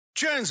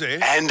Jonesy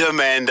and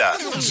Amanda.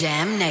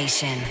 Jam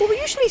Nation. Well, we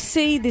usually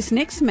see this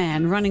next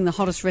man running the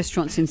hottest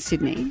restaurants in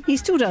Sydney. He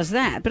still does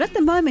that, but at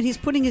the moment he's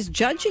putting his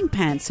judging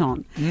pants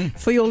on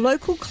for your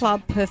local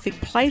club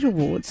Perfect Plate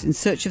Awards in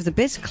search of the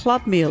best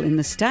club meal in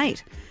the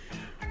state.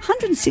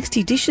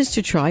 160 dishes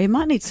to try. You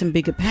might need some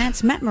bigger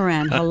pants. Matt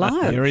Moran,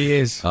 hello. There he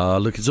is.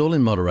 Look, it's all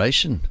in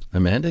moderation,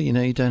 Amanda. You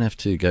know, you don't have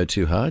to go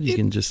too hard. You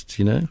can just,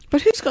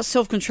 But who's got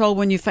self-control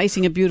when you're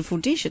facing a beautiful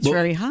dish? It's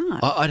very hard.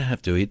 I don't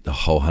have to eat the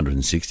whole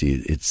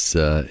 160. It's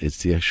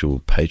the actual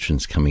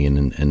patrons coming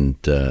in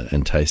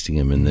and tasting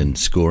them and then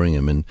scoring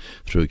them and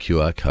through a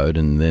QR code,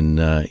 and then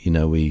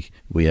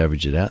we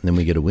average it out and then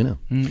we get a winner.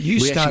 We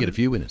actually get a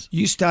few winners.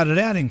 You started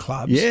out in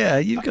clubs. Yeah,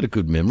 you've got a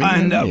good memory.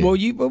 And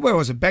where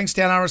was it?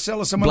 Bankstown RSL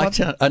or somewhere like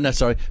that?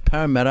 Blacktown.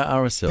 Parramatta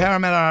RSL.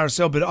 Parramatta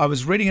RSL. But I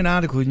was reading an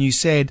article and you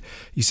said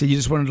you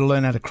just wanted to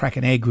learn how to crack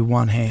an egg with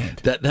one hand.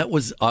 That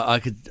was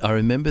I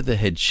remember the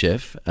head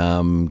chef,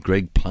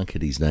 Greg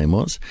Plunkett, his name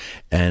was,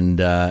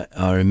 and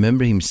I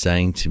remember him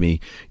saying to me,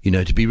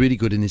 to be really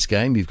good in this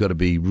game, you've got to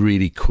be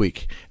really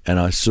quick. And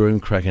I saw him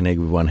crack an egg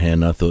with one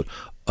hand, and I thought,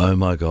 oh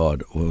my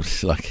God! Well,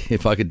 like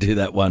if I could do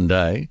that one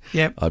day,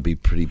 I'd be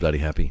pretty bloody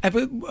happy.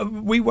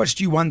 We watched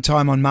you one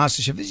time on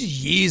MasterChef. This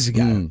is years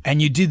ago,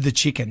 and you did the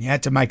chicken. You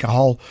had to make a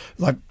whole,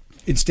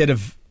 instead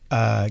of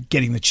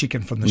getting the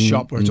chicken from the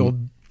shop where it's all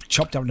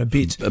chopped up into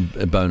bits,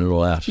 bone it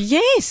all out.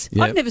 Yes,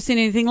 yep. I've never seen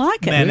anything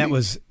like it. Man, that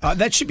was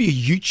that should be a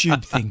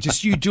YouTube thing.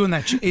 Just you doing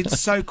that.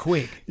 It's so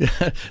quick.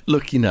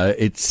 Look,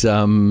 it's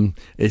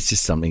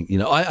just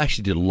something. I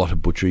actually did a lot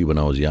of butchery when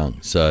I was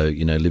young. So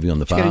living on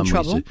the farm. Get in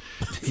trouble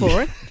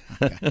for it.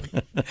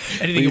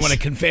 Anything you want to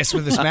confess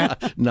with us,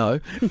 Matt?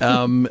 No, because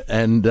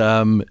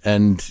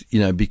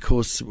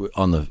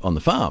on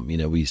the farm,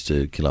 we used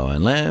to kill our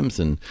own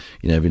lambs, and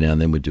every now and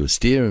then we'd do a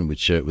steer and we'd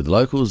share it with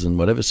locals and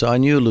whatever. So I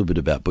knew a little bit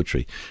about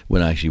butchery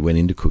when I actually went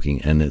into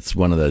cooking, and it's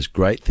one of those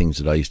great things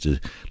that I used to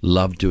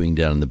love doing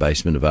down in the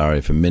basement of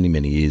ARIA for many,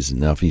 many years,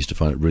 and I used to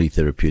find it really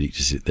therapeutic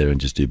to sit there and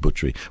just do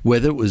butchery,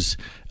 whether it was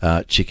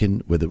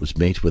chicken, whether it was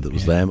meat, whether it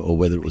was lamb, or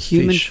whether it was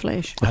human fish.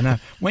 Flesh. I know.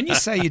 When you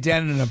say you're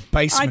down in a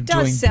basement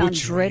doing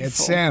butchery, it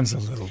sounds a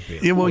little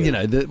bit. Yeah, well,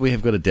 we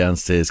have got a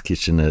downstairs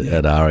kitchen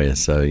at ARIA,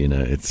 so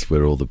it's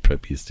where all the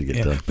prep used to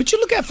get done. But you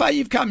look how far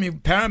you've come. You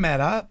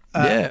Parramatta,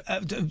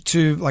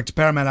 to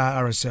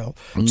Parramatta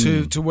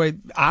RSL, to where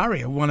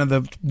ARIA, one of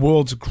the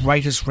world's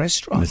greatest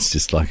restaurants. It's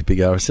just like a big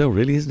RSL,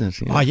 really,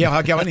 isn't it? Oh yeah,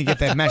 I go in and get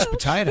that mashed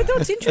potato. But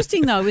what's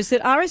interesting though is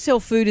that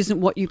RSL food isn't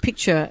what you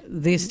picture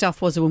their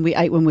stuff was when we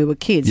ate when we were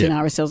kids in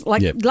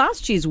RSLs.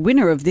 Last year's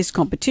winner of this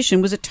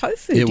competition was a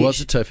tofu dish. It was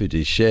a tofu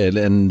dish,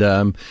 and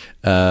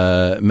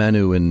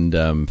Manu and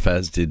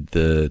Faz did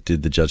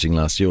the judging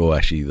last year, or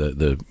actually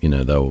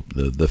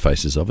the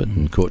faces of it,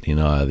 and Courtney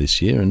and I are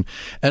this year. And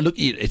look,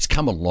 it's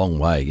come a long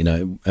way.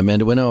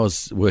 Amanda, when I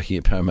was working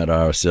at Parramatta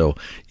RSL,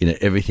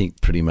 everything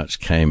pretty much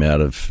came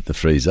out of the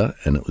freezer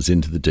and it was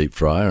into the deep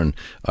fryer. And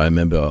I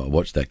remember I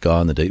watched that guy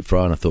on the deep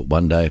fryer, and I thought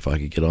one day if I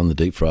could get on the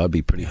deep fryer, I'd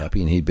be pretty happy.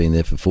 And he'd been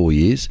there for 4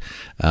 years.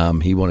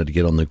 He wanted to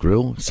get on the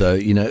grill, so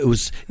it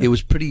was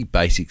pretty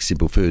basic,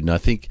 simple food. And I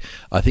think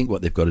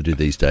what they've got to do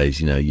these days,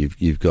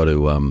 you've got to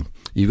go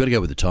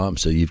with the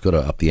times, so you've got to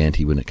up the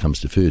ante when it comes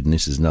to food, and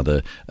this is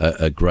another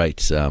a great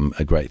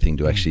thing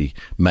to actually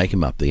make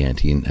them up the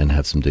ante and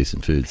have some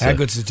decent food. How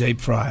good's the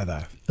deep fryer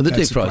though? The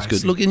deep fry is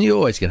good. Look, and you're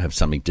always going to have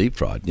something deep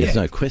fried. There's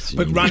no question.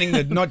 But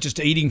not just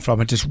eating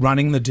from it, just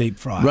running the deep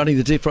fryer. Running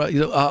the deep fryer.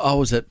 I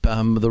was at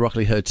the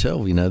Rockley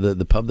Hotel,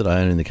 the pub that I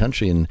own in the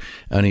country, and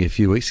only a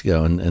few weeks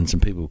ago, and some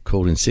people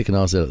called in sick, and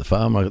I was out at the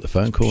farm. I got the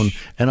phone call,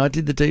 and I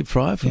did the deep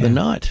fryer for the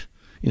night.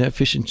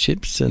 Fish and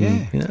chips,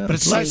 and but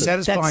it's so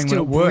satisfying when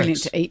it works. That's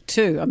still brilliant to eat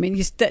too. I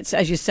mean, that's,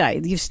 as you say,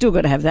 you've still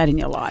got to have that in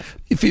your life.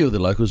 A few of the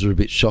locals are a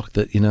bit shocked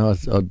that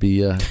I'd be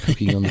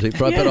cooking on the deep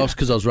fry, but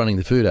because I was running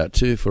the food out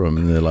too for them,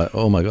 and they're like,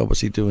 "Oh my God, what's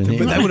he doing here?"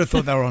 But they would have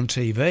thought they were on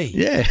TV.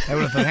 Yeah, they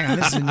would have thought, "Hang on,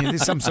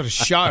 this is some sort of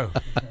show."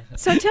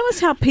 So tell us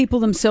how people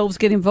themselves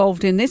get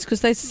involved in this,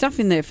 because there's stuff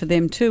in there for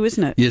them too,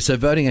 isn't it? Yeah, so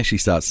voting actually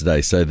starts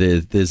today. So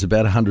there's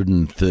about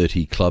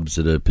 130 clubs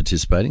that are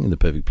participating in the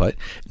Perfect Plate.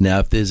 Now,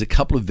 if there's a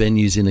couple of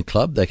venues in a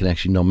club, they can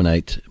actually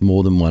nominate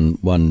more than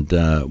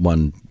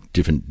one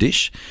different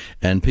dish,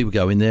 and people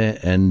go in there,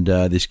 and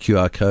there's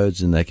QR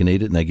codes, and they can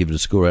eat it, and they give it a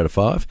score out of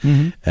 5.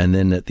 And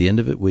then at the end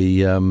of it,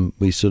 we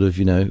sort of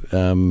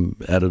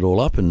add it all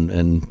up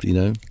and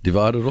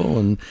divide it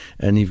all,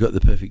 and you've got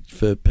the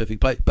perfect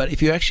plate. But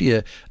if you're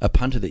actually a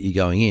punter that you're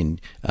going in,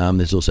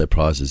 there's also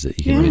prizes that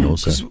you can win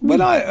also.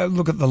 When I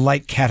look at the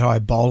Lake Cat Eye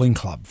Bowling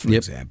Club, for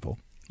example,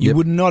 you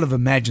would not have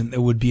imagined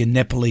there would be a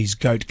Nepalese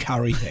goat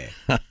curry there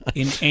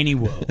in any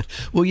world.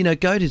 Well,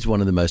 goat is one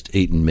of the most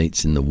eaten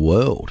meats in the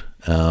world.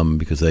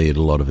 because they eat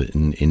a lot of it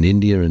in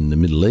India and the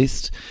Middle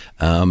East.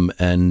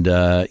 And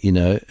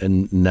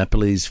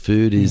Napoli's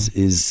food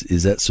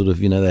is that sort of,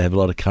 they have a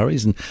lot of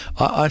curries, and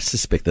I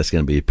suspect that's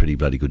going to be a pretty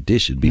bloody good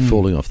dish. It'd be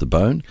falling off the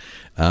bone.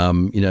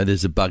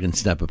 There's a bug and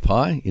snapper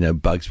pie.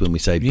 Bugs, when we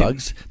say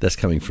bugs, that's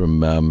coming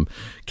from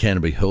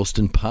Canterbury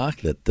Hurlston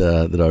Park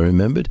that I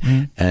remembered.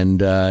 And,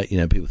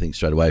 people think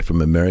straight away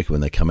from America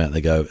when they come out,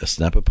 they go, a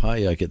snapper pie,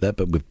 yeah, I get that,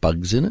 but with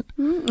bugs in it.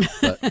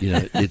 But,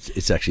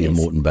 it's actually a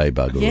Moreton Bay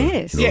bug or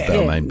a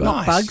Balmain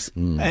bug. Nice. Bugs.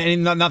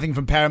 And nothing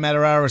from Parramatta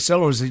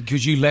RSL, or is it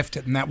because you left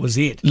it and that was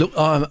it? Look,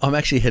 I'm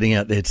actually heading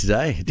out there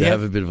today to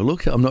have a bit of a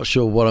look. I'm not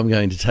sure what I'm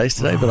going to taste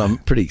today, but I'm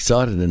pretty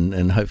excited,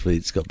 and hopefully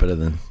it's got better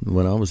than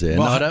when I was there.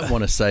 And I don't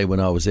want to say when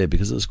I was there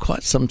because it was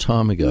quite some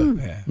time ago.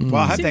 Yeah. Well,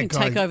 I hope See that him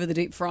guy take over the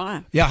deep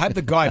fryer. Yeah, I hope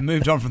the guy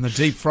moved on from the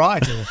deep fryer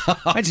to.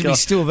 Imagine he's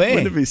still there.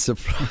 Wouldn't it be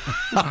surprised?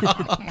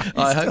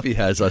 I hope he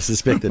has. I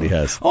suspect that he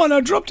has. Oh, and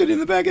I dropped it in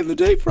the back of the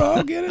deep fryer.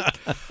 I'll get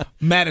it.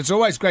 Matt, it's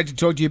always great to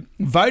talk to you.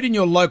 Vote in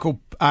your local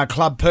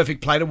club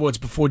Perfect Plate Awards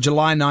before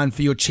July 9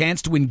 for your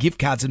chance to win gift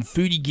cards and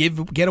foodie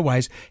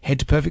getaways. Head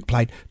to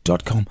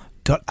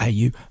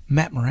perfectplate.com.au.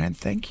 Matt Moran,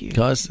 thank you.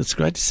 Guys, it's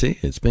great to see you.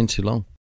 It's been too long.